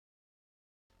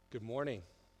Good morning.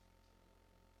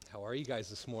 How are you guys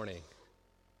this morning?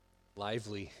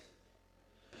 Lively.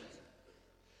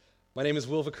 My name is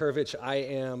Will Vukovic. I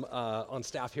am on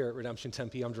staff here at Redemption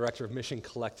Tempe. I'm Director of Mission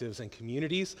Collectives and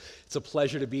Communities. It's a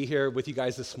pleasure to be here with you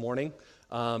guys this morning.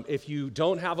 If you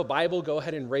don't have a Bible, go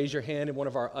ahead and raise your hand, and one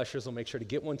of our ushers will make sure to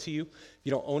get one to you. If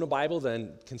you don't own a Bible,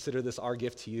 then consider this our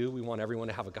gift to you. We want everyone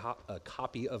to have a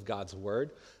copy of God's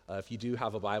Word. If you do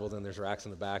have a Bible, then there's racks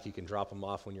in the back. You can drop them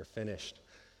off when you're finished.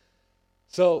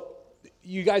 So,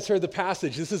 you guys heard the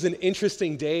passage. This is an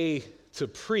interesting day to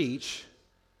preach.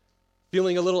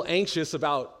 Feeling a little anxious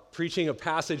about preaching a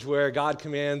passage where God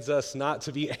commands us not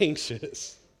to be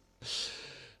anxious.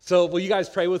 So, will you guys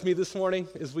pray with me this morning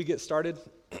as we get started?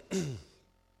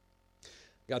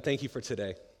 God, thank you for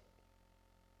today.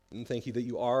 And thank you that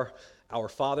you are our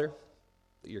Father,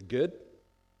 that you're good, that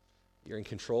you're in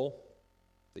control,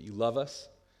 that you love us.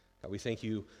 God, we thank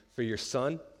you for your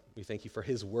Son. We thank you for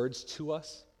his words to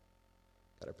us.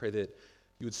 God, I pray that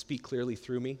you would speak clearly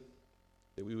through me,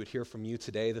 that we would hear from you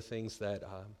today the things that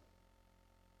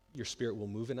your Spirit will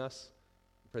move in us.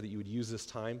 I pray that you would use this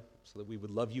time so that we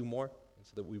would love you more and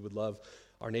so that we would love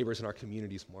our neighbors and our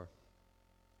communities more.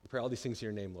 We pray all these things in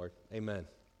your name, Lord. Amen.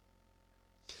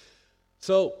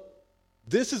 So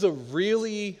this is a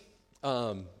really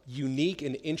unique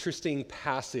and interesting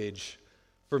passage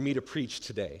for me to preach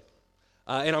today.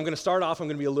 And I'm going to start off, I'm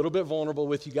going to be a little bit vulnerable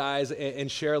with you guys and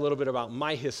share a little bit about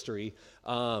my history.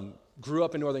 Grew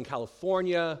up in Northern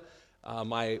California.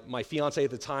 My fiance at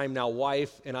the time, now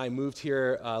wife, and I moved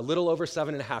here a little over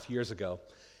 7.5 years ago.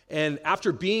 And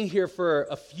after being here for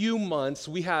a few months,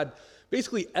 we had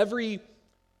basically every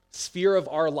sphere of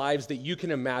our lives that you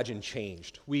can imagine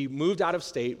changed. We moved out of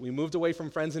state. We moved away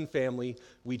from friends and family.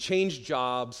 We changed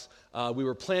jobs. We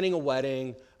were planning a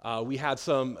wedding. We had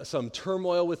some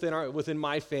turmoil within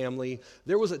my family.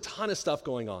 There was a ton of stuff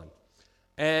going on.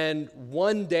 And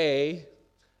one day,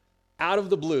 out of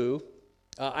the blue,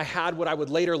 I had what I would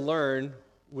later learn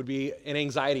would be an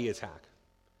anxiety attack.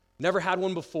 Never had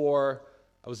one before.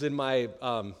 I was in my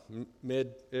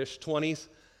mid-ish 20s,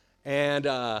 and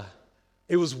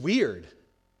it was weird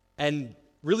and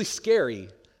really scary.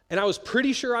 And I was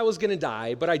pretty sure I was going to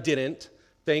die, but I didn't,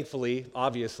 thankfully,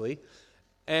 obviously.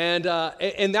 And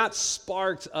that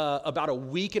sparked about a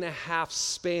week and a half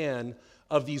span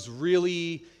of these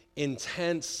really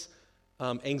intense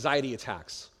anxiety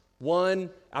attacks. One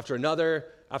after another.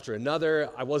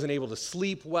 I wasn't able to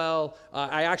sleep well.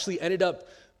 I actually ended up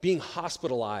being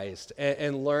hospitalized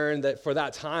and learned that for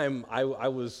that time I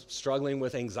was struggling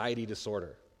with anxiety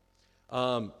disorder.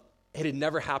 It had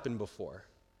never happened before.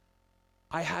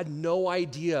 I had no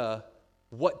idea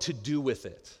what to do with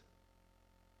it.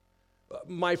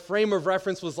 My frame of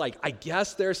reference was like, I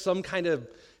guess there's some kind of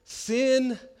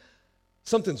sin,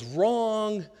 something's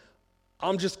wrong,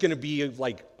 I'm just going to be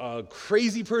like a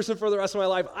crazy person for the rest of my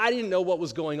life. I didn't know what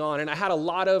was going on, and I had a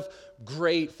lot of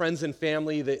great friends and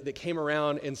family that came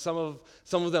around, and some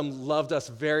of them loved us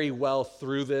very well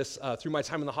through this, through my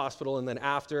time in the hospital and then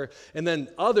after, and then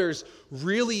others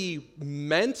really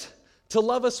meant to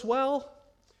love us well.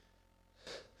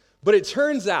 But it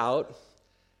turns out,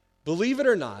 believe it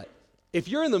or not, if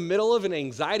you're in the middle of an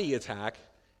anxiety attack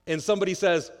and somebody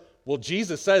says, well,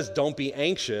 Jesus says don't be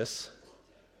anxious,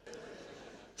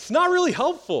 it's not really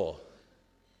helpful.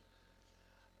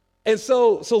 And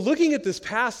so looking at this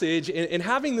passage and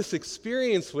having this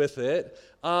experience with it,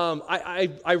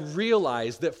 I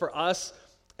realized that for us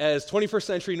as 21st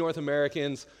century North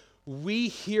Americans, we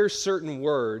hear certain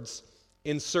words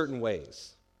in certain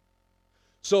ways.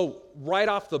 So right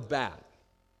off the bat,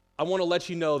 I want to let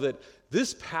you know that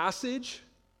this passage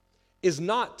is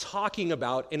not talking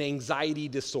about an anxiety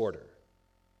disorder.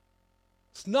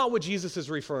 It's not what Jesus is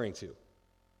referring to,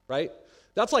 right?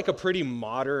 That's like a pretty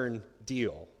modern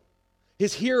deal.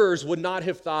 His hearers would not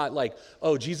have thought like,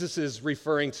 oh, Jesus is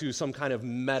referring to some kind of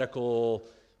medical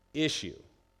issue.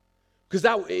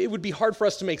 Because it would be hard for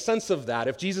us to make sense of that.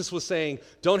 If Jesus was saying,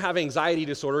 don't have anxiety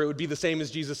disorder, it would be the same as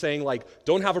Jesus saying, like,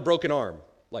 don't have a broken arm.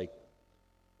 Like,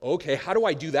 okay, how do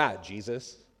I do that,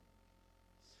 Jesus?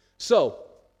 So,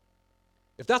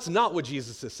 if that's not what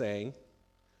Jesus is saying,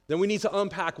 then we need to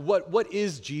unpack what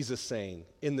is Jesus saying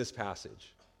in this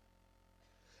passage.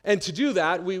 And to do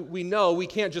that, we know we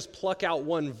can't just pluck out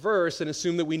one verse and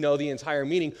assume that we know the entire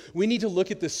meaning. We need to look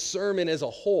at this sermon as a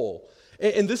whole.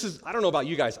 And this is, I don't know about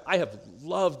you guys, I have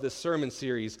loved this sermon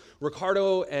series.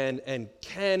 Ricardo and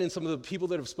Ken and some of the people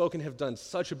that have spoken have done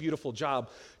such a beautiful job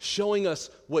showing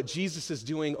us what Jesus is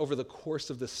doing over the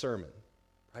course of this sermon,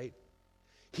 right?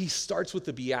 He starts with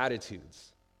the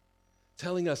Beatitudes,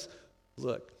 telling us,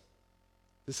 look,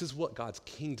 this is what God's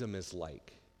kingdom is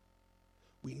like.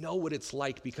 We know what it's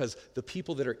like because the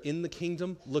people that are in the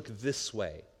kingdom look this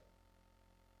way.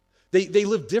 They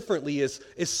live differently as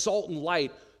salt and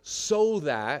light so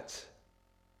that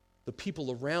the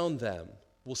people around them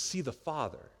will see the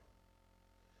Father.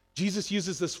 Jesus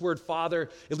uses this word Father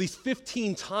at least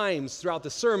 15 times throughout the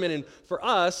sermon, and for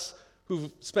us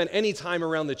who've spent any time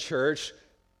around the church,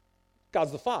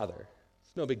 God's the Father.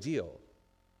 It's no big deal.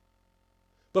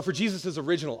 But for Jesus'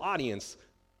 original audience,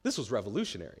 this was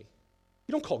revolutionary.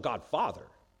 You don't call God Father.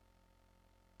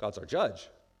 God's our judge.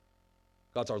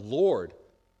 God's our Lord.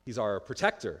 He's our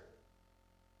protector.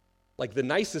 Like the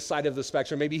nicest side of the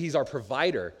spectrum, maybe he's our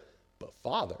provider, but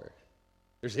Father,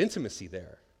 there's intimacy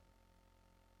there.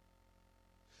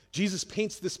 Jesus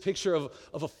paints this picture of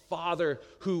a father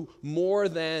who, more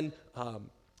than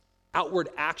outward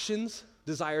actions,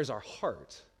 desires our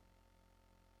heart.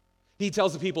 He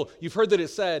tells the people, you've heard that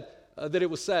it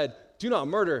was said, do not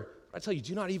murder. I tell you,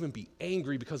 do not even be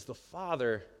angry, because the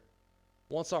Father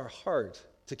wants our heart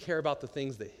to care about the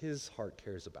things that his heart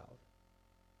cares about.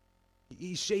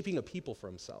 He's shaping a people for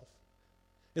himself.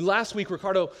 And last week,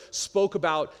 Ricardo spoke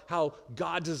about how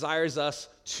God desires us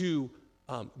to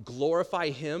glorify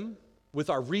him with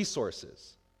our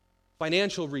resources,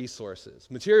 financial resources,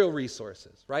 material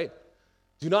resources, right?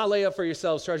 Do not lay up for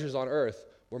yourselves treasures on earth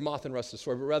where moth and rust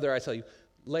destroy, but rather, I tell you,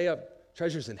 lay up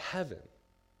treasures in heaven.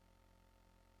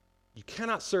 You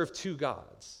cannot serve two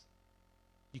gods.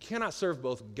 You cannot serve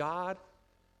both God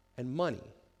and money.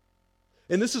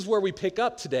 And this is where we pick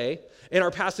up today, and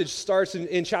our passage starts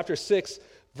in chapter 6,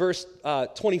 verse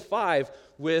 25,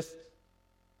 with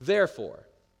therefore.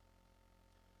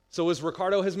 So as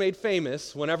Ricardo has made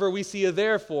famous, whenever we see a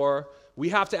therefore, we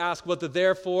have to ask what the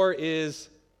therefore is.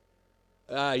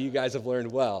 You guys have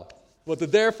learned well. What the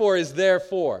therefore is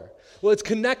therefore. Well, it's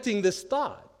connecting this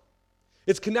thought.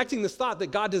 It's connecting this thought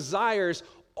that God desires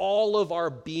all of our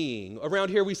being. Around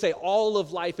here we say all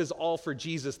of life is all for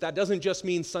Jesus. That doesn't just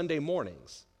mean Sunday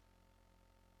mornings.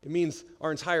 It means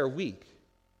our entire week.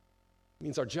 It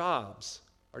means our jobs,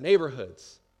 our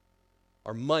neighborhoods,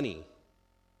 our money.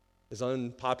 As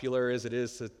unpopular as it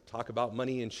is to talk about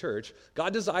money in church,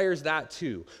 God desires that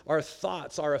too. Our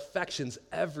thoughts, our affections,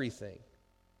 everything.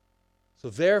 So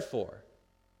therefore,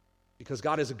 because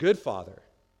God is a good Father,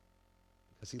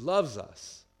 because he loves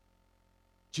us,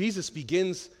 Jesus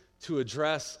begins to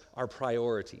address our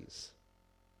priorities,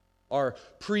 our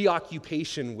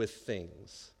preoccupation with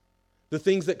things, the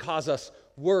things that cause us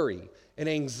worry and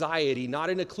anxiety, not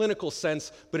in a clinical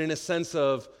sense, but in a sense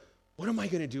of, what am I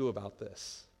going to do about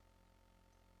this?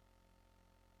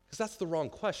 Because that's the wrong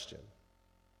question.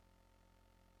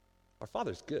 Our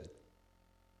Father's good.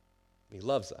 And he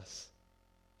loves us.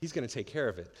 He's going to take care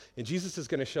of it. And Jesus is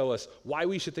going to show us why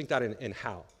we should think that and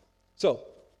how. So,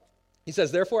 he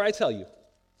says, therefore I tell you,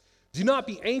 do not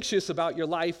be anxious about your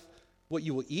life, what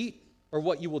you will eat or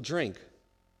what you will drink,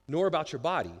 nor about your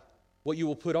body, what you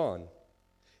will put on.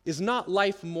 Is not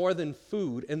life more than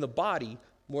food, and the body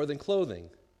more than clothing?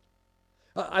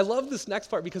 I love this next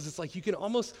part because it's like you can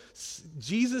almost,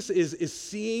 Jesus is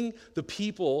seeing the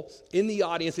people in the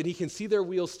audience and he can see their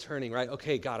wheels turning, right?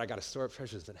 Okay, God, I got to store up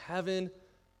treasures in heaven.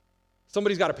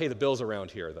 Somebody's got to pay the bills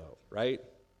around here though, right?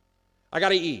 I got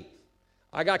to eat.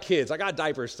 I got kids. I got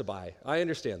diapers to buy. I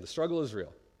understand. The struggle is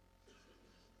real.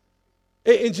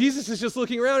 And Jesus is just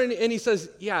looking around and he says,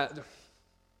 yeah,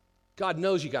 God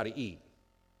knows you got to eat.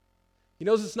 He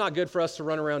knows it's not good for us to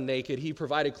run around naked. He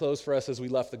provided clothes for us as we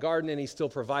left the garden, and he still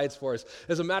provides for us.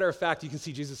 As a matter of fact, you can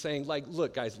see Jesus saying, like,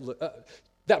 look, guys, look,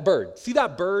 that bird. See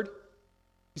that bird?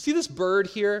 You see this bird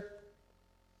here?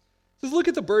 He says, look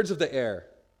at the birds of the air.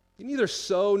 You neither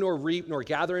sow nor reap nor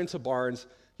gather into barns,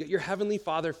 yet your heavenly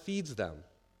Father feeds them.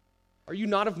 Are you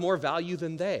not of more value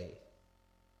than they?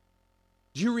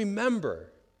 Do you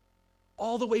remember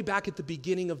all the way back at the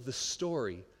beginning of the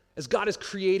story, as God is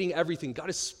creating everything, God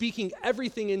is speaking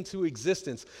everything into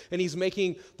existence, and he's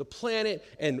making the planet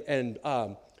and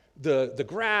the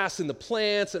grass and the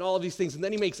plants and all of these things, and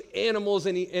then he makes animals,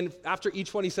 and after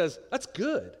each one he says, that's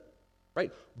good,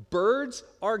 right? Birds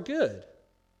are good.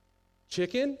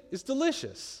 Chicken is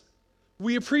delicious.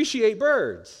 We appreciate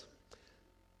birds.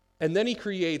 And then he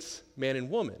creates man and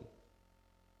woman. And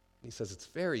he says, it's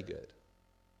very good.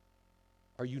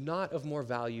 Are you not of more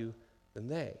value than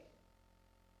they?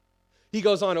 He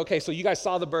goes on, okay, so you guys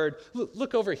saw the bird.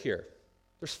 Look over here.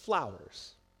 There's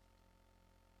flowers.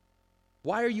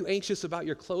 Why are you anxious about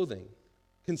your clothing?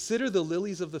 Consider the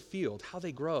lilies of the field, how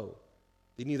they grow.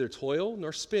 They neither toil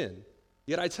nor spin.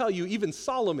 Yet I tell you, even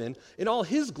Solomon, in all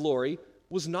his glory,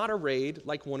 was not arrayed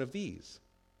like one of these.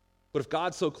 But if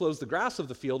God so clothes the grass of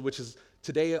the field, which is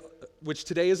today, which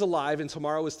today is alive and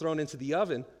tomorrow is thrown into the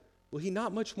oven, will he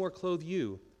not much more clothe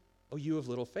you, O you of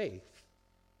little faith?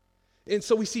 And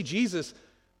so we see Jesus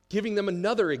giving them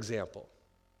another example,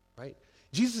 right?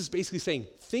 Jesus is basically saying,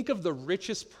 think of the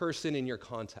richest person in your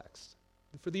context.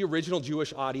 And for the original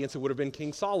Jewish audience, it would have been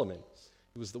King Solomon.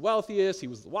 He was the wealthiest, he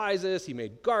was the wisest, he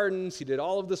made gardens, he did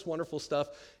all of this wonderful stuff.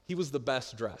 He was the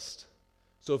best dressed.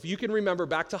 So if you can remember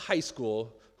back to high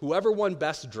school, whoever won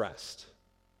best dressed,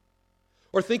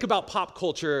 or think about pop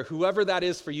culture, whoever that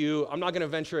is for you, I'm not going to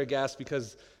venture a guess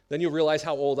because then you'll realize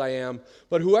how old I am,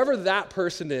 but whoever that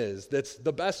person is that's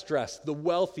the best dressed, the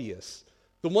wealthiest,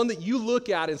 the one that you look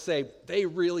at and say, they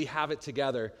really have it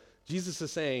together, Jesus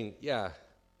is saying, yeah,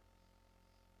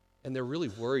 and they're really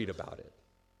worried about it.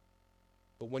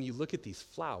 But when you look at these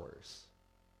flowers,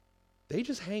 they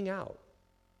just hang out.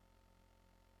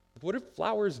 What do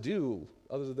flowers do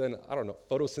other than, I don't know,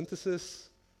 photosynthesis?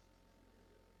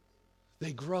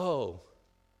 They grow,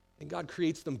 and God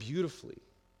creates them beautifully.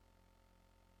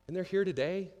 And they're here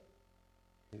today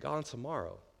and gone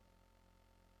tomorrow.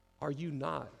 Are you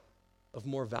not of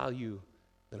more value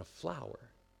than a flower?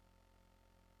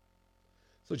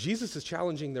 So Jesus is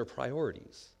challenging their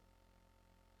priorities.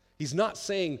 He's not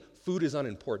saying food is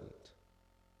unimportant.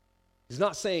 He's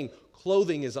not saying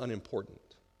clothing is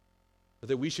unimportant, or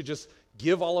that we should just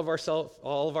give all of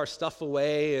our stuff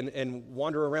away and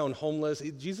wander around homeless.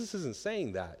 Jesus isn't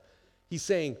saying that. He's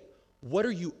saying, what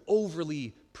are you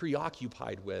overly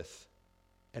preoccupied with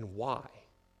and why?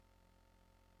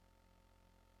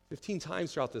 15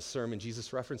 times throughout this sermon,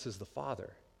 Jesus references the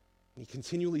Father. And he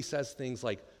continually says things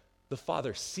like, the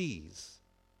Father sees,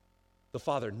 the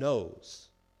Father knows.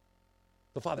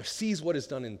 The Father sees what is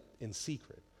done in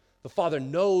secret. The Father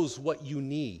knows what you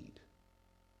need.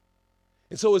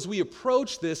 And so as we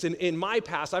approach this, in my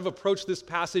past, I've approached this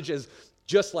passage as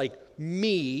just like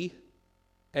me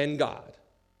and God.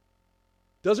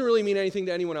 Doesn't really mean anything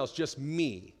to anyone else, just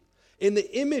me. And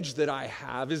the image that I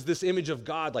have is this image of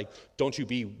God, like, don't you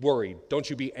be worried, don't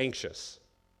you be anxious.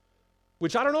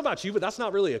 Which I don't know about you, but that's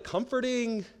not really a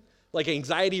comforting, like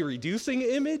anxiety-reducing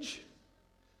image.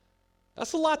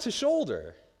 That's a lot to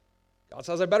shoulder. God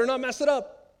says, I better not mess it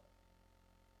up.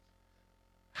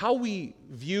 How we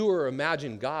view or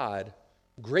imagine God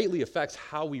greatly affects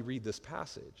how we read this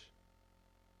passage.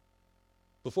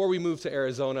 Before we moved to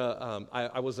Arizona,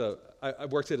 I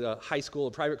worked at a high school,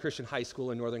 a private Christian high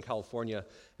school in Northern California,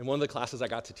 and one of the classes I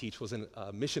got to teach was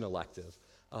a mission elective.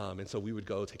 And so we would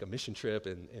go take a mission trip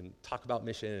and talk about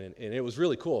mission, and it was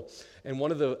really cool. And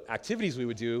one of the activities we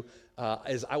would do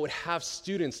is I would have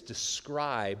students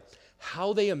describe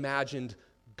how they imagined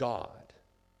God.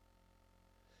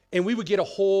 And we would get a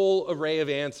whole array of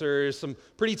answers, some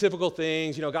pretty typical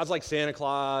things. You know, God's like Santa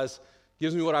Claus,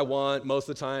 gives me what I want most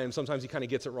of the time. Sometimes he kind of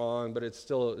gets it wrong, but it's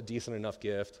still a decent enough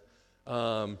gift.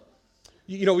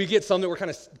 We get some that were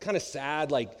kind of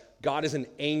sad, like God is an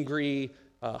angry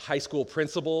high school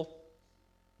principal.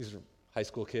 These are high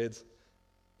school kids.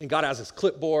 And God has his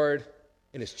clipboard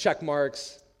and his check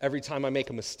marks every time I make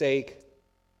a mistake.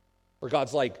 Or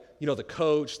God's like, the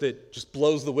coach that just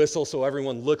blows the whistle so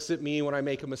everyone looks at me when I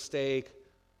make a mistake.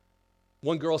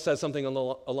 One girl said something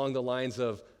along the lines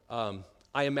of,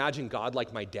 I imagine God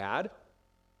like my dad.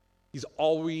 He's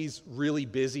always really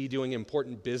busy doing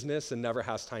important business and never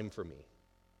has time for me.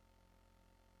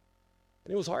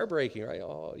 And it was heartbreaking, right?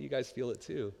 Oh, you guys feel it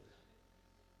too.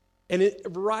 And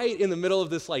right in the middle of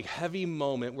this like heavy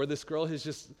moment where this girl has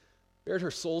just bared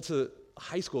her soul to a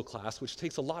high school class, which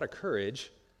takes a lot of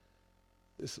courage,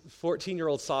 this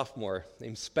 14-year-old sophomore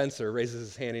named Spencer raises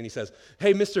his hand and he says,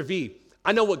 hey, Mr. V,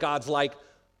 I know what God's like.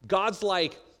 God's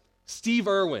like Steve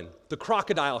Irwin, the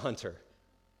crocodile hunter.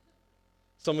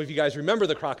 Some of you guys remember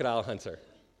the crocodile hunter.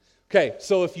 Okay,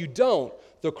 so if you don't,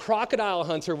 the crocodile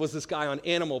hunter was this guy on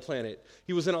Animal Planet.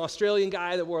 He was an Australian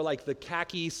guy that wore like the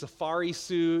khaki safari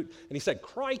suit, and he said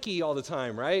crikey all the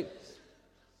time, right?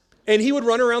 And he would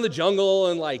run around the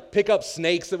jungle and like pick up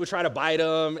snakes that would try to bite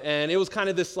him, and it was kind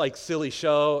of this like silly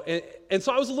show. And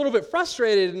so I was a little bit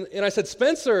frustrated, and I said,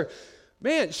 Spencer,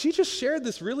 man, she just shared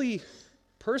this really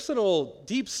personal,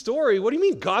 deep story. What do you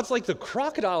mean God's like the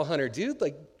crocodile hunter, dude?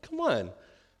 Like, come on,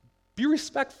 be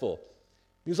respectful.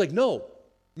 He was like, no,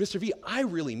 Mr. V, I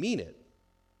really mean it.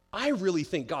 I really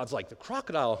think God's like the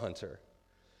crocodile hunter.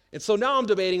 And so now I'm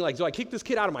debating, like, do I kick this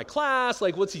kid out of my class?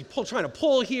 Like, what's he trying to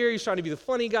pull here? He's trying to be the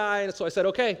funny guy. And so I said,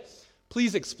 okay,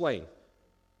 please explain.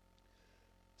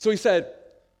 So he said,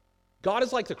 God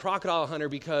is like the crocodile hunter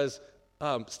because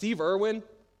Steve Irwin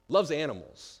loves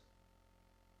animals.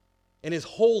 And his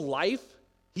whole life,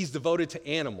 he's devoted to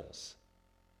animals.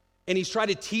 And he's tried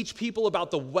to teach people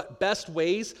about the best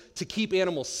ways to keep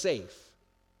animals safe.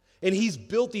 And he's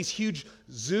built these huge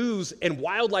zoos and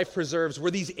wildlife preserves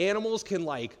where these animals can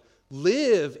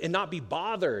live and not be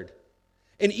bothered.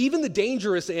 And even the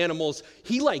dangerous animals,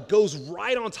 he goes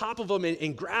right on top of them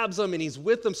and grabs them, and he's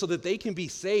with them so that they can be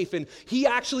safe. And he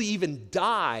actually even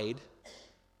died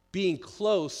being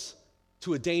close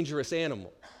to a dangerous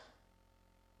animal.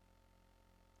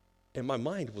 And my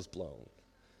mind was blown.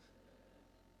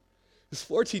 This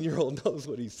 14-year-old knows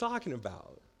what he's talking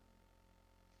about.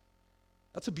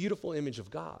 That's a beautiful image of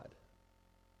God.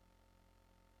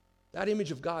 That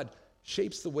image of God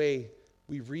shapes the way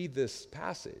we read this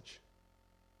passage.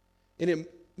 And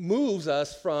it moves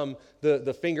us from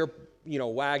the finger,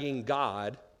 wagging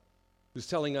God who's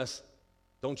telling us,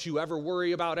 don't you ever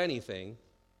worry about anything,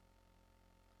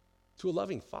 to a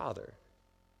loving Father,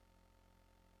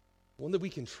 one that we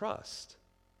can trust,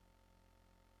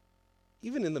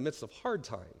 even in the midst of hard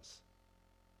times,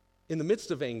 in the midst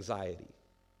of anxiety,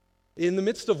 in the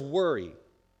midst of worry.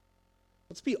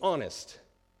 Let's be honest.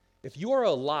 If you are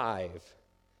alive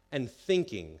and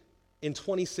thinking in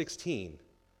 2016,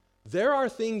 there are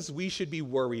things we should be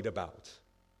worried about.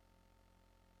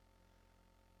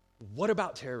 What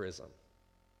about terrorism?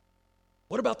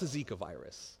 What about the Zika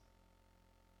virus?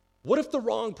 What if the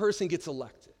wrong person gets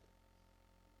elected?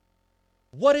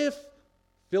 What if,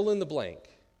 fill in the blank?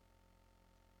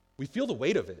 We feel the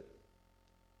weight of it.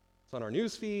 It's on our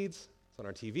news feeds, it's on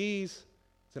our TVs,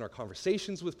 it's in our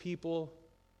conversations with people.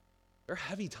 They're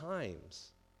heavy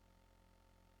times.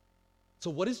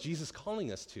 So what is Jesus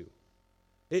calling us to?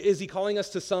 Is he calling us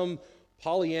to some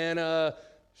Pollyanna,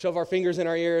 shove our fingers in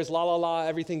our ears, la la la,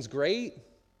 everything's great?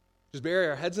 Just bury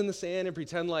our heads in the sand and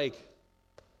pretend like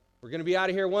we're going to be out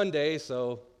of here one day,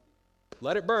 so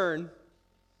let it burn.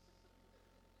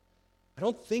 I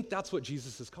don't think that's what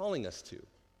Jesus is calling us to.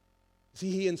 See,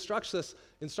 he instructs us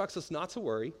not to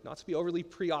worry, not to be overly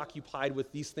preoccupied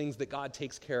with these things that God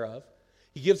takes care of.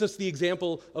 He gives us the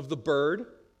example of the bird.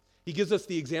 He gives us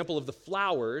the example of the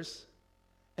flowers.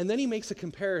 And then he makes a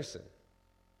comparison.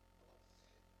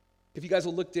 If you guys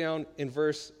will look down in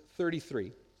verse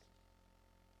 33.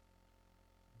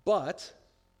 But,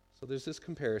 so there's this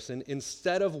comparison,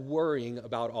 instead of worrying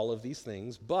about all of these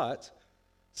things, but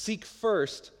seek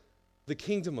first the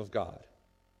kingdom of God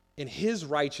and his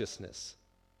righteousness,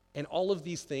 and all of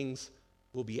these things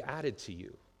will be added to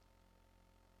you.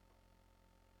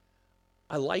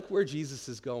 I like where Jesus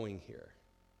is going here,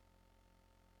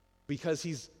 because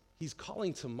he's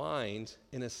calling to mind,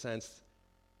 in a sense,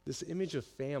 this image of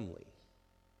family.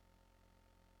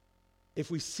 If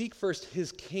we seek first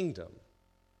his kingdom,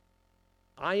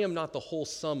 I am not the whole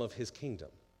sum of his kingdom.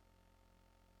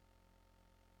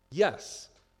 Yes,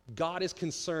 God is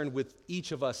concerned with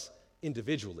each of us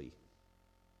individually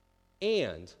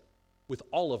and with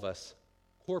all of us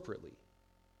corporately.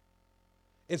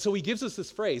 And so he gives us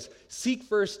this phrase, seek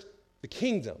first the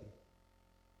kingdom.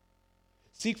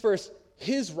 Seek first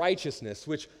his righteousness,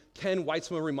 which Ken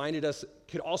Weitzman reminded us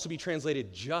could also be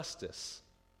translated justice.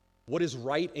 What is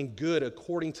right and good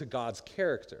according to God's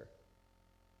character.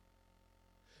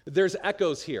 There's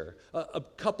echoes here. A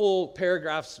couple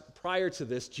paragraphs prior to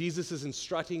this, Jesus is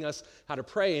instructing us how to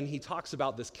pray, and he talks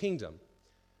about this kingdom.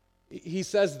 He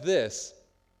says this,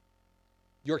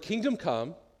 your kingdom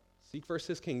come, seek first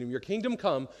his kingdom, your kingdom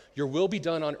come, your will be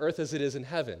done on earth as it is in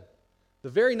heaven. The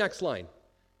very next line,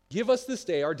 give us this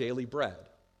day our daily bread.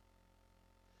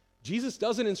 Jesus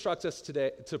doesn't instruct us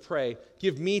today to pray,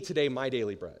 give me today my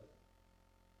daily bread.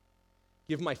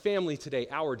 Give my family today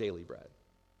our daily bread.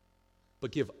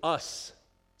 But give us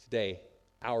today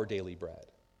our daily bread.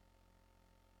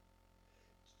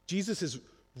 Jesus is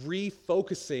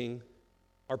refocusing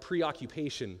our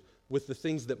preoccupation with the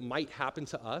things that might happen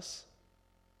to us,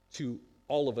 to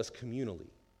all of us communally.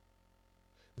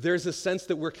 There's a sense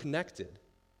that we're connected.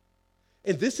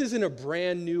 And this isn't a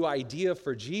brand new idea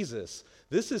for Jesus.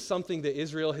 This is something that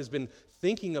Israel has been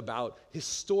thinking about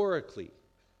historically.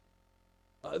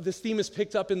 This theme is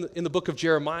picked up in the book of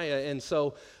Jeremiah, and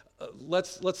so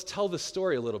let's tell the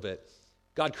story a little bit.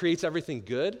 God creates everything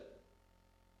good.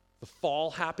 The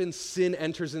fall happens. Sin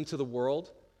enters into the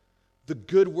world. The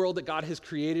good world that God has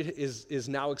created is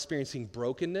now experiencing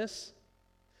brokenness.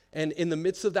 And in the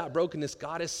midst of that brokenness,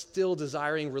 God is still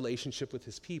desiring relationship with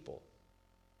his people.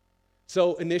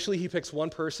 So initially he picks one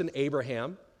person,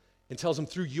 Abraham, and tells him,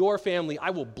 through your family,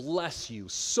 I will bless you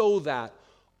so that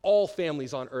all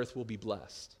families on earth will be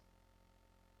blessed.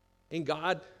 And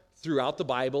God, throughout the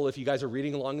Bible, if you guys are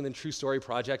reading along in the True Story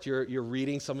Project, you're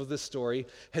reading some of this story,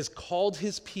 has called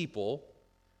his people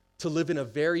to live in a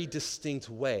very distinct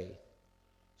way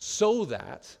so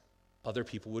that other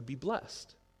people would be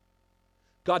blessed.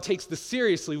 God takes this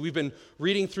seriously. We've been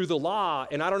reading through the law,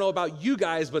 and I don't know about you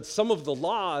guys, but some of the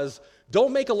laws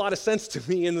don't make a lot of sense to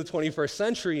me in the 21st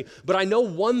century, but I know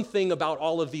one thing about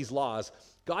all of these laws.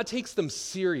 God takes them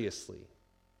seriously.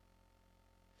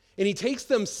 And he takes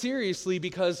them seriously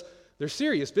because there's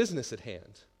serious business at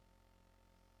hand.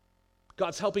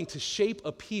 God's helping to shape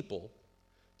a people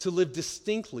to live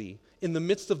distinctly in the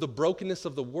midst of the brokenness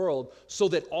of the world so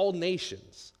that all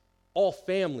nations, all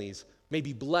families may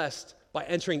be blessed by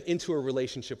entering into a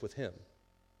relationship with him.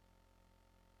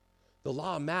 The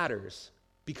law matters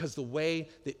because the way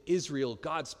that Israel,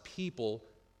 God's people,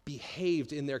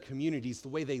 behaved in their communities, the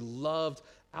way they loved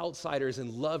outsiders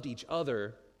and loved each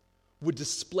other, would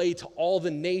display to all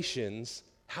the nations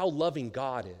how loving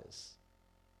God is.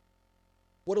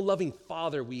 What a loving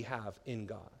Father we have in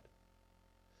God.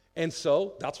 And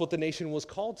so that's what the nation was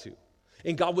called to.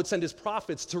 And God would send his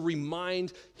prophets to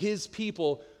remind his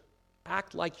people,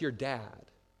 act like your dad.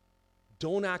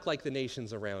 Don't act like the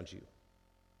nations around you.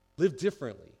 Live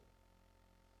differently.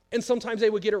 And sometimes they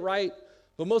would get it right,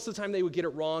 but most of the time they would get it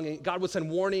wrong. And God would send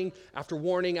warning after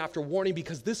warning after warning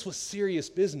because this was serious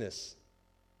business.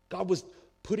 God was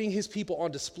putting his people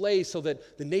on display so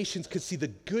that the nations could see the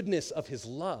goodness of his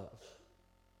love.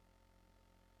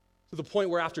 To the point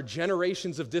where after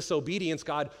generations of disobedience,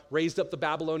 God raised up the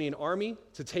Babylonian army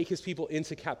to take his people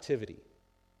into captivity.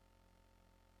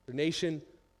 Their nation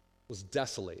was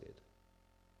desolated.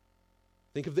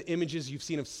 Think of the images you've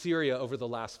seen of Syria over the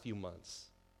last few months.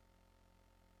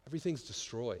 Everything's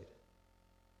destroyed.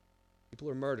 People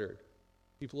are murdered.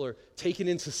 People are taken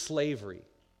into slavery.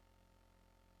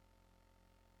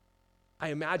 I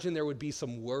imagine there would be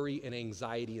some worry and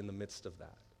anxiety in the midst of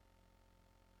that.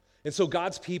 And so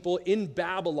God's people in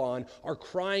Babylon are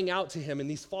crying out to him, and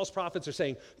these false prophets are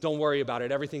saying, don't worry about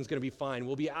it, everything's going to be fine.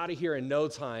 We'll be out of here in no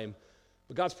time.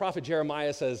 But God's prophet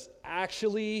Jeremiah says,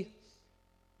 actually,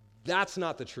 that's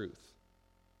not the truth.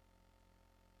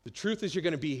 The truth is you're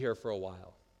going to be here for a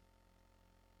while.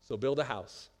 So build a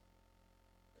house,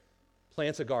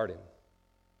 plant a garden,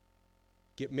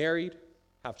 get married,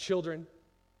 have children,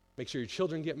 make sure your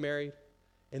children get married.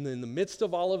 And then in the midst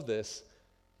of all of this,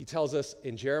 he tells us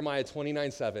in Jeremiah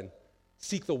 29:7,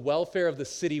 seek the welfare of the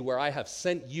city where I have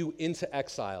sent you into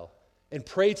exile and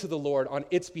pray to the Lord on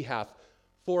its behalf,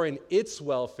 for in its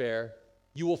welfare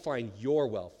you will find your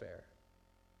welfare.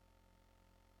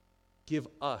 Give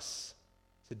us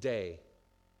today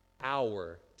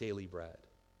our daily bread.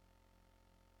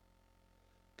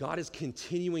 God is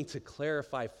continuing to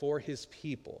clarify for his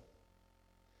people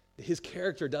that his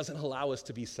character doesn't allow us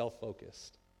to be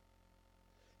self-focused.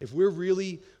 If we're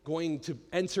really going to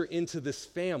enter into this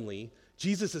family,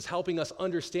 Jesus is helping us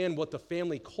understand what the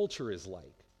family culture is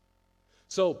like.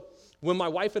 So when my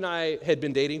wife and I had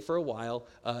been dating for a while,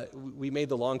 we made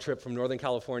the long trip from Northern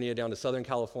California down to Southern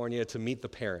California to meet the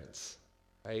parents,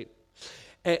 right?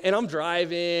 And I'm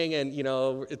driving, and, you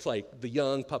know, it's like the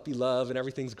young puppy love, and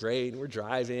everything's great, and we're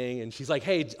driving, and she's like,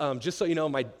 hey, just so you know,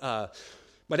 my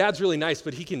dad's really nice,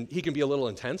 but he can be a little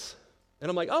intense. And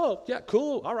I'm like, oh, yeah,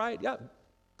 cool, all right, yeah,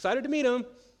 excited to meet him.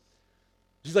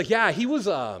 She's like, yeah, he was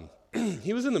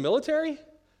he was in the military?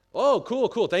 Oh,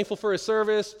 cool, thankful for his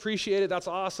service, appreciate it, that's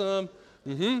awesome.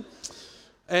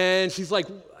 And she's like,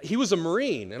 he was a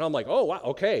Marine. And I'm like, oh, wow,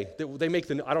 okay. They make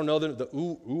I don't know, the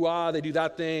ooh-ah, they do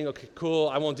that thing. Okay, cool,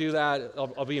 I won't do that.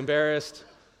 I'll be embarrassed.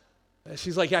 And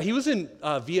she's like, yeah, he was in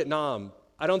Vietnam.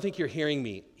 I don't think you're hearing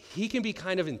me. He can be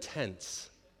kind of intense.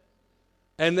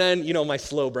 And then, you know, my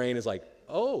slow brain is like,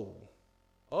 oh,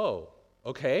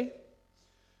 okay.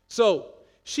 So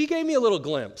she gave me a little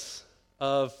glimpse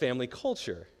of family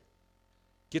culture.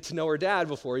 Get to know her dad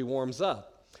before he warms up.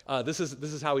 This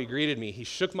is how he greeted me. He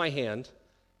shook my hand,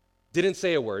 didn't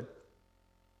say a word.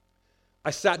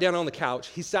 I sat down on the couch.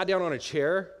 He sat down on a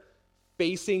chair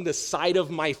facing the side of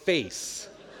my face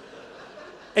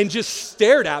and just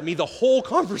stared at me the whole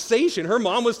conversation. Her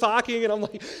mom was talking, and I'm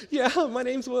like, yeah, my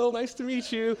name's Will. Nice to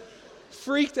meet you.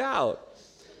 Freaked out.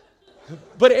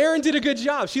 But Erin did a good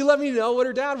job. She let me know what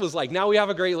her dad was like. Now we have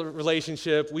a great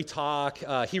relationship. We talk.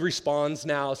 He responds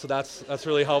now, so that's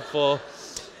really helpful.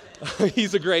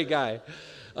 He's a great guy.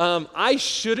 I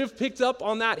should have picked up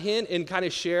on that hint and kind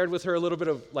of shared with her a little bit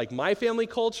of like my family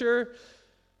culture,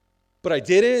 but I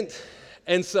didn't.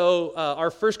 And so our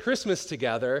first Christmas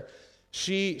together,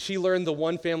 she learned the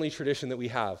one family tradition that we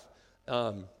have.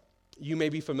 You may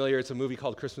be familiar. It's a movie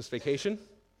called Christmas Vacation.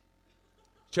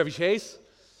 Chevy Chase.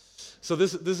 So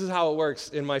this is how it works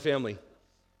in my family.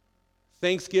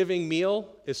 Thanksgiving meal,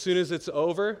 as soon as it's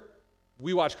over,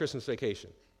 we watch Christmas Vacation.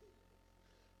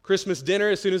 Christmas dinner,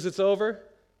 as soon as it's over,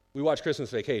 we watch Christmas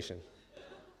Vacation.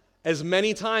 As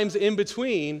many times in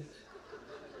between,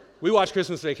 we watch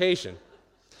Christmas Vacation.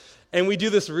 And we do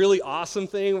this really awesome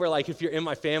thing where, like, if you're in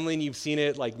my family and you've seen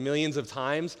it like millions of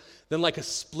times, then like a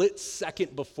split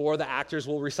second before the actors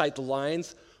will recite the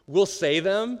lines, we'll say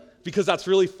them because that's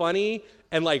really funny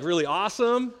and like really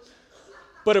awesome.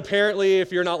 But apparently,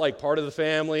 if you're not like part of the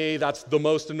family, that's the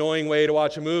most annoying way to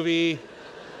watch a movie.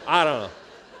 I don't know.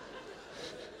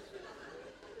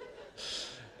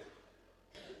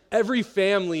 Every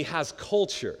family has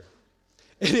culture.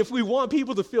 And if we want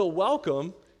people to feel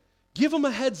welcome, give them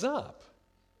a heads up.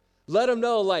 Let them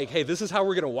know, like, hey, this is how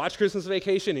we're going to watch Christmas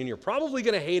Vacation, and you're probably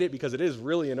going to hate it because it is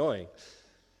really annoying.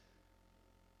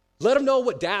 Let them know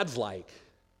what dad's like.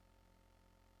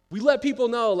 We let people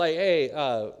know, like,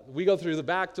 hey, we go through the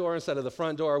back door instead of the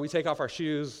front door. We take off our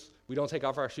shoes. We don't take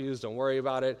off our shoes. Don't worry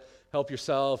about it. Help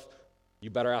yourself. You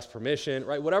better ask permission,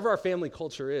 right? Whatever our family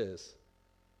culture is.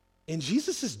 And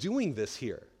Jesus is doing this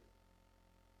here.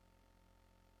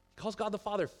 He calls God the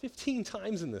Father 15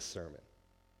 times in this sermon.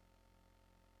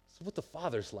 So what the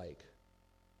Father's like.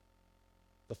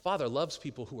 The Father loves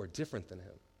people who are different than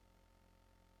him.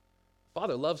 The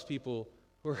Father loves people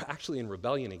who are actually in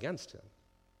rebellion against him.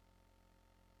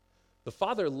 The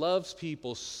Father loves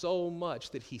people so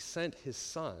much that he sent his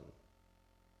Son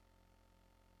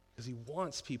because he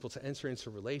wants people to enter into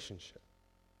a relationship.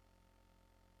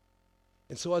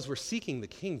 And so as we're seeking the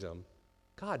kingdom,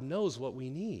 God knows what we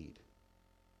need.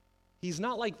 He's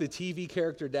not like the TV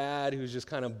character dad who's just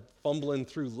kind of fumbling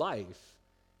through life.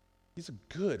 He's a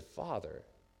good father.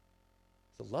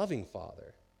 He's a loving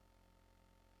father.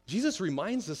 Jesus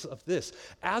reminds us of this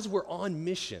as we're on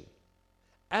mission,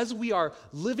 as we are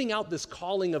living out this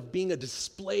calling of being a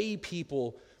display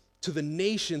people to the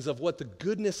nations of what the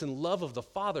goodness and love of the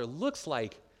Father looks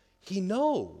like. He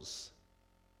knows.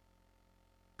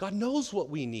 God knows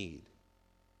what we need.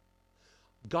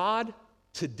 God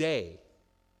today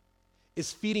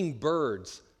is feeding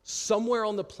birds somewhere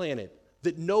on the planet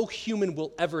that no human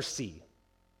will ever see.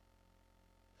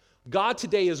 God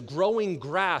today is growing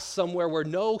grass somewhere where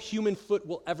no human foot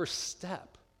will ever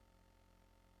step.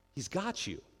 He's got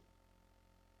you.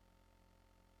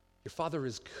 Your Father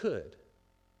is good.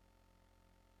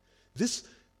 This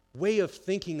way of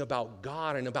thinking about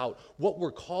God and about what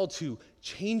we're called to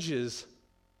changes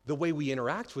the way we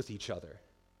interact with each other.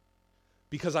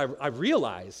 Because I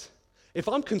realize if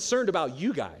I'm concerned about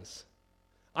you guys,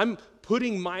 I'm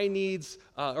putting my needs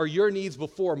or your needs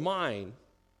before mine,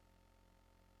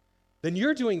 then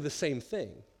you're doing the same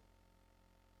thing.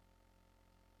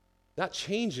 That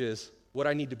changes what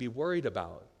I need to be worried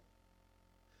about.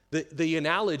 The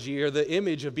analogy or the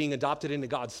image of being adopted into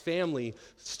God's family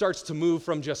starts to move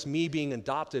from just me being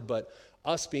adopted, but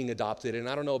us being adopted. And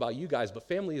I don't know about you guys, but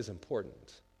family is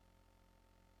important.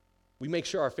 We make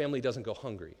sure our family doesn't go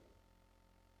hungry.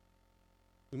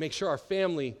 We make sure our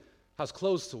family has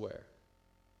clothes to wear.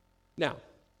 Now,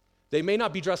 they may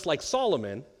not be dressed like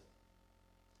Solomon,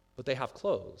 but they have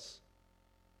clothes.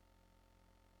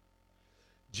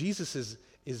 Jesus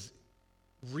is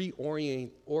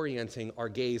reorienting our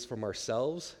gaze from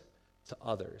ourselves to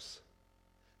others.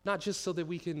 Not just so that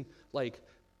we can, like,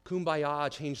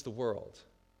 kumbaya change the world.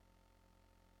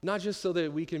 Not just so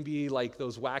that we can be like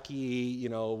those wacky,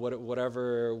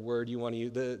 whatever word you want to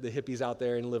use, the hippies out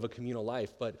there and live a communal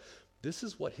life, but this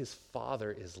is what his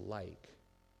Father is like.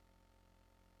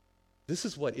 This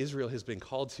is what Israel has been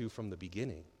called to from the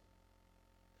beginning.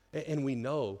 And we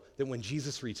know that when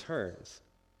Jesus returns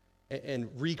and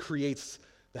recreates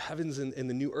the heavens and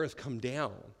the new earth come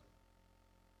down,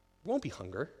 there won't be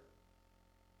hunger.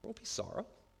 There won't be sorrow.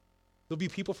 There'll be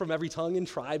people from every tongue and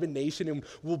tribe and nation, and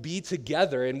we'll be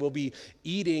together, and we'll be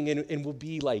eating, and we'll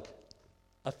be like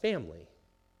a family.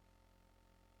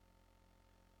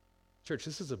 Church,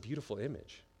 this is a beautiful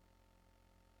image.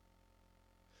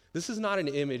 This is not an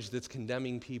image that's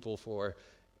condemning people for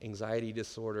anxiety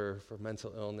disorder, for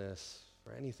mental illness,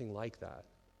 for anything like that.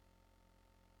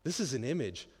 This is an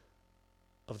image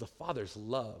of the Father's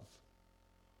love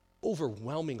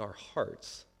overwhelming our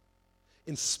hearts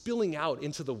and spilling out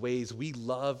into the ways we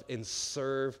love and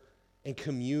serve and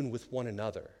commune with one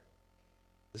another.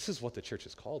 This is what the church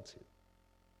is called to.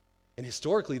 And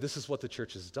historically, this is what the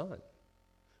church has done.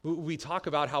 We talk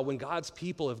about how when God's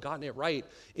people have gotten it right,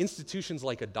 institutions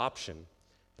like adoption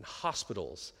and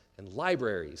hospitals and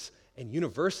libraries and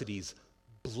universities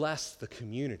bless the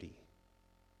community.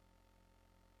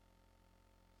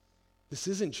 This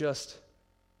isn't just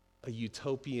a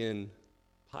utopian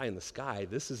pie in the sky.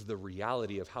 This is the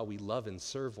reality of how we love and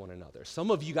serve one another.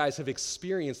 Some of you guys have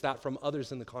experienced that from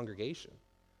others in the congregation.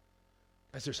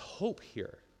 Guys, there's hope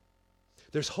here.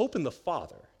 There's hope in the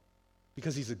Father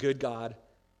because he's a good God,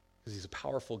 because he's a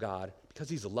powerful God, because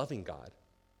he's a loving God.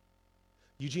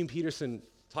 Eugene Peterson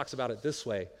talks about it this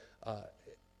way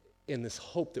in this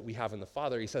hope that we have in the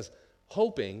Father. He says,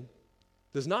 hoping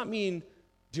does not mean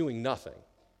doing nothing.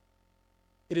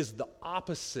 It is the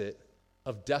opposite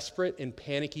of desperate and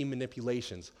panicky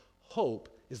manipulations. Hope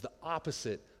is the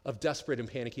opposite of desperate and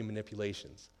panicky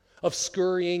manipulations, of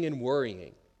scurrying and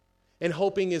worrying. And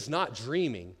hoping is not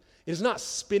dreaming. It is not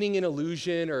spinning an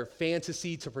illusion or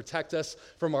fantasy to protect us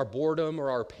from our boredom or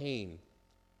our pain.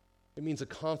 It means a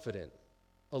confident,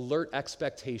 alert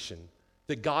expectation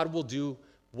that God will do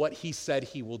what he said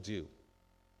he will do.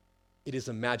 It is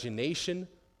imagination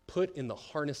put in the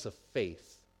harness of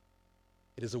faith.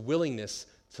 It is a willingness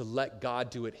to let God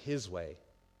do it his way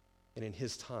and in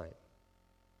his time.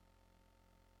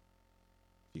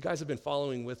 You guys have been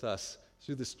following with us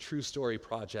through this True Story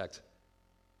project.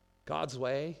 God's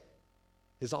way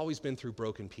has always been through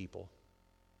broken people.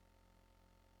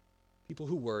 People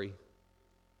who worry,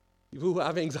 people who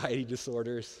have anxiety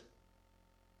disorders,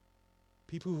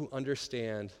 people who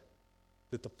understand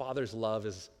that the Father's love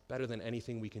is better than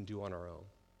anything we can do on our own.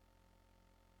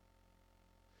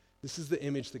 This is the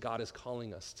image that God is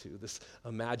calling us to, this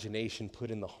imagination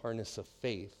put in the harness of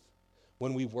faith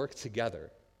when we work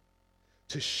together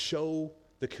to show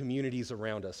the communities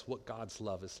around us what God's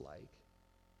love is like.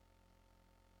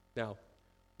 Now,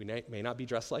 we may not be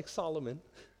dressed like Solomon.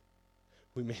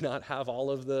 We may not have all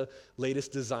of the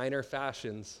latest designer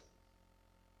fashions.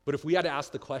 But if we had to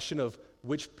ask the question of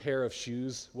which pair of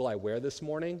shoes will I wear this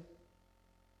morning,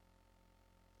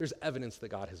 there's evidence that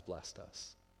God has blessed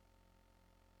us.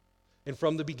 And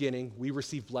from the beginning, we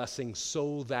receive blessing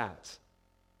so that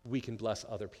we can bless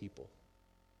other people.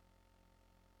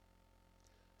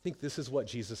 I think this is what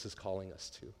Jesus is calling us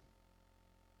to.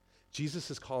 Jesus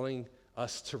is calling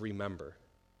us to remember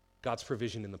God's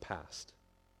provision in the past,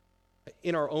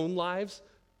 in our own lives,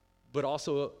 but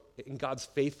also in God's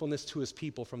faithfulness to his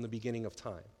people from the beginning of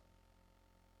time.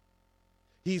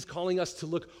 He's calling us to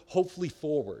look hopefully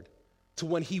forward to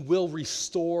when he will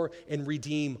restore and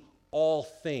redeem all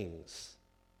things.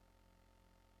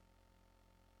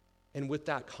 And with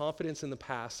that confidence in the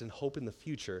past and hope in the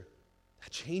future, that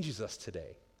changes us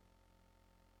today.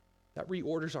 That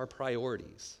reorders our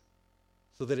priorities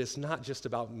so that it's not just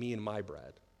about me and my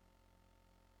bread,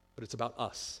 but it's about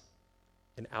us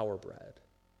and our bread.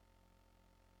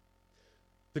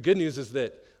 The good news is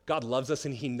that God loves us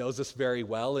and he knows us very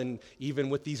well, and even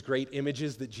with these great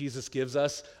images that Jesus gives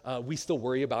us, we still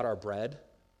worry about our bread.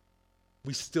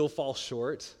 We still fall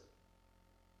short.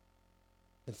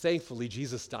 And thankfully,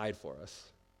 Jesus died for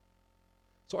us.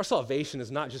 So our salvation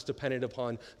is not just dependent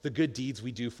upon the good deeds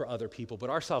we do for other people, but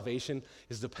our salvation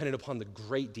is dependent upon the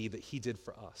great deed that he did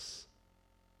for us.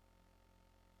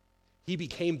 He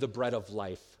became the bread of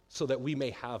life so that we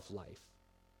may have life.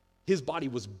 His body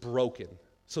was broken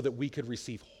so that we could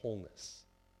receive wholeness.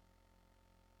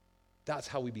 That's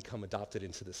how we become adopted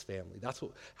into this family. That's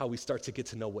how we start to get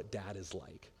to know what dad is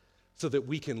like, so that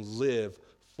we can live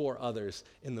for others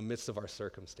in the midst of our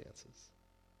circumstances.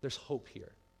 There's hope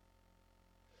here.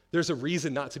 There's a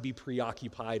reason not to be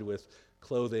preoccupied with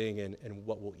clothing and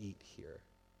what we'll eat here.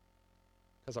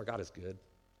 Because our God is good.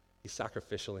 He's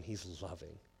sacrificial and he's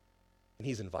loving. And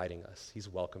he's inviting us. He's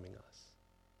welcoming us.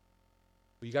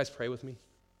 Will you guys pray with me?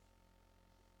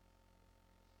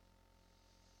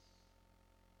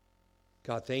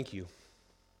 God, thank you.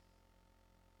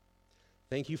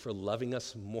 Thank you for loving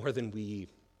us more than we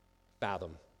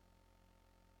fathom.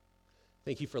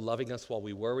 Thank you for loving us while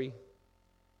we worry,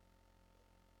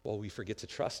 while we forget to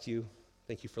trust you.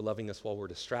 Thank you for loving us while we're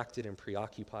distracted and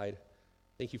preoccupied.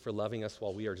 Thank you for loving us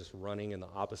while we are just running in the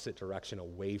opposite direction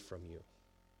away from you.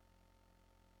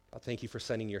 God, thank you for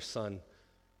sending your son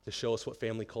to show us what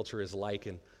family culture is like,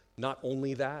 and not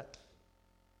only that,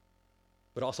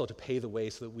 but also to pay the way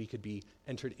so that we could be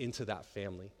entered into that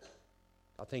family.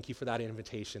 God, thank you for that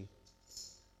invitation.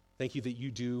 Thank you that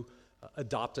you do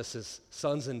adopt us as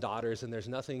sons and daughters, and there's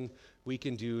nothing we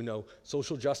can do, no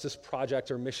social justice project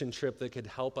or mission trip that could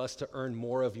help us to earn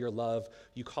more of your love.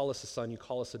 You call us a son, you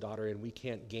call us a daughter, and we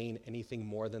can't gain anything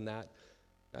more than that.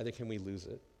 Neither can we lose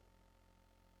it.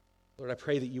 Lord, I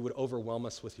pray that you would overwhelm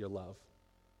us with your love,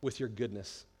 with your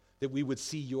goodness, that we would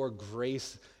see your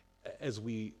grace as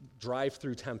we drive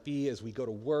through Tempe, as we go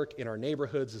to work, in our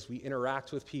neighborhoods, as we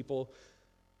interact with people,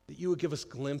 that you would give us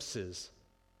glimpses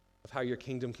of how your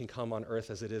kingdom can come on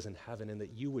earth as it is in heaven, and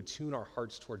that you would tune our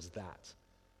hearts towards that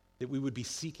we would be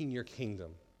seeking your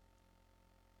kingdom.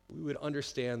 We would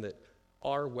understand that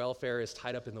our welfare is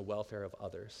tied up in the welfare of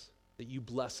others, that you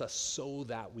bless us so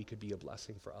that we could be a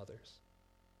blessing for others.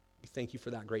 We thank you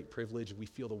for that great privilege. We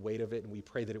feel the weight of it, and we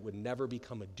pray that it would never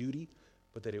become a duty,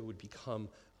 but that it would become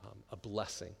a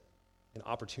blessing, an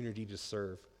opportunity to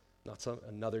serve, not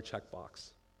another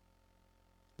checkbox.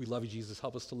 We love you, Jesus.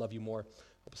 Help us to love you more.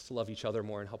 Help us to love each other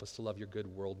more, and help us to love your good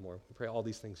world more. We pray all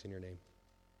these things in your name.